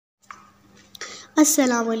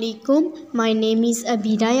Assalamu alaikum. My name is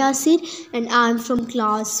Abira Yasir and I am from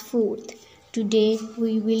class 4th. Today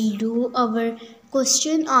we will do our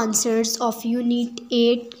question answers of Unit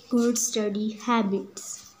 8 Good Study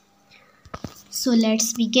Habits. So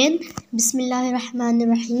let's begin.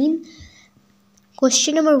 Bismillahirrahmanirrahim.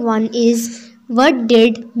 Question number 1 is, what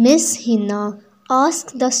did Miss Hina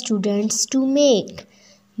ask the students to make?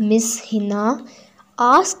 Miss Hina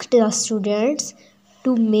asked the students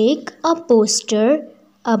to make a poster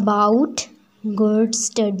about good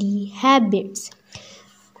study habits.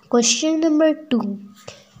 Question number 2.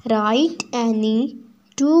 Write any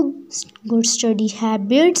two good study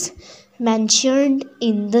habits mentioned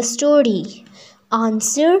in the story.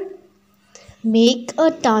 Answer: make a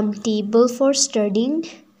timetable for studying.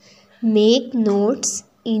 Make notes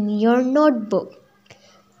in your notebook.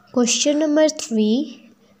 Question number 3.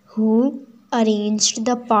 Who arranged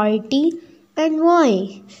the party and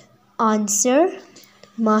why? Answer: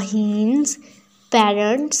 Mahin's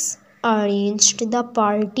parents arranged the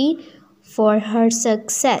party for her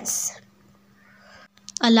success.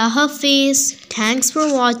 Allah Hafiz. Thanks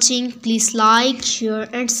for watching. Please like, share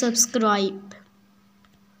and subscribe.